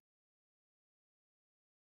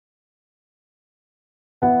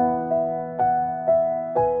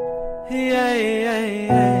Yeah, yeah,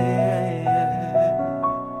 yeah, yeah.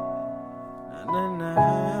 Na, na, na.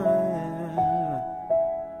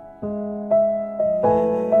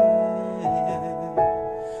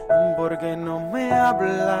 Yeah. ¿Por qué no me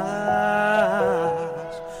hablas?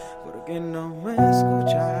 ¿Por qué no me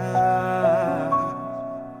escuchas?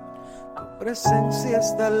 Tu presencia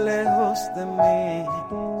está lejos de mí.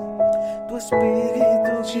 Tu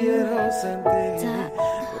espíritu quiero sentir.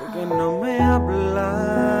 ¿Por qué no me hablas?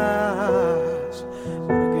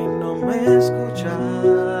 ¿Por qué no me escuchas?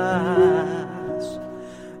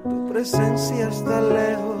 Tu presencia está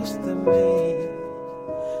lejos de mí.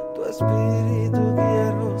 Tu espíritu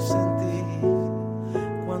quiero sentir.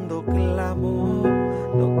 Cuando clamo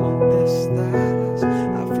no contestas.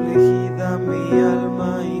 Afligida mi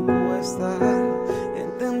alma y cuesta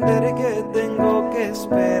entender que tengo que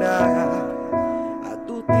esperar. A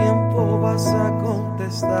tu tiempo vas a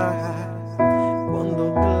contestar.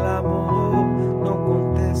 Cuando clamo no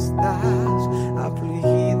contestas.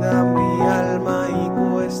 Afligida mi alma y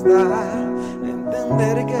cuesta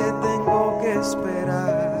entender que tengo que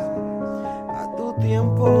esperar. A tu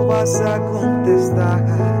tiempo vas a contestar.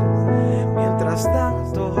 Mientras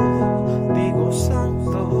tanto digo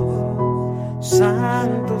santo,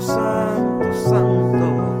 santo, santo, santo,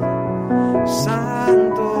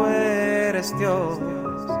 santo eres Dios,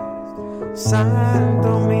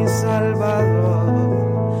 santo mi Salvador.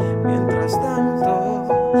 Mientras tanto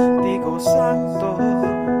digo santo,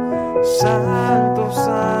 santo,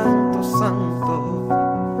 santo, santo,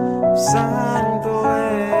 santo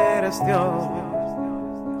eres Dios,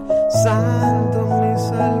 santo mi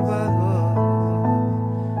Salvador.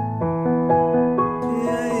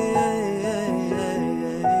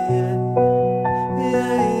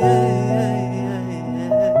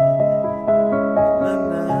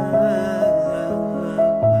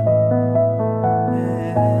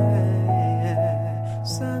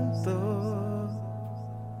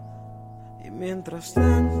 Mientras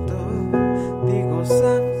tanto, digo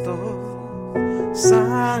santo,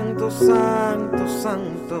 santo, santo,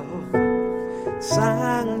 santo,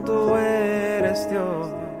 santo eres Dios,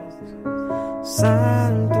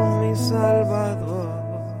 santo mi Salvador.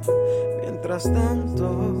 Mientras tanto,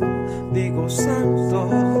 digo santo,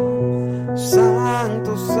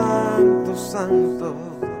 santo, santo, santo,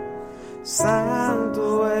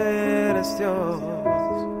 santo eres Dios,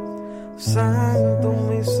 santo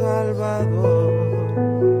mi Salvador.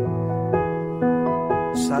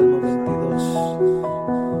 Salmo 22.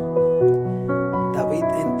 David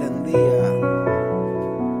entendía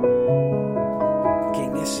que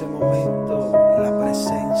en ese momento la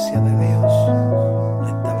presencia de Dios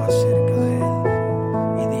estaba cerca de él.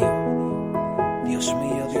 Y dijo: Dios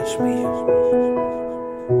mío,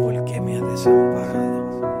 ¿por qué me has desamparado?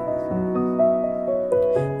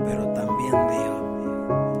 Pero también dijo: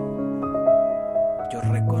 yo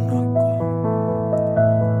reconozco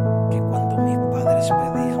que cuando mis padres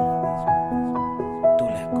pedían, tú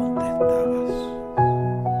les contestabas.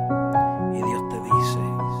 Y Dios te dice: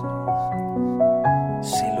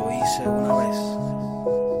 si lo hice una vez,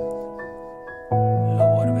 lo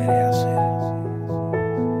volveré a hacer.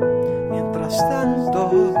 Mientras tanto,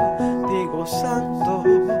 digo santo,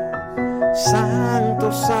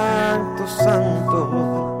 santo, santo, santo,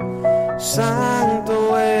 santo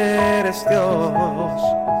eres Dios,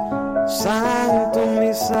 santo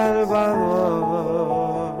mi Salvador.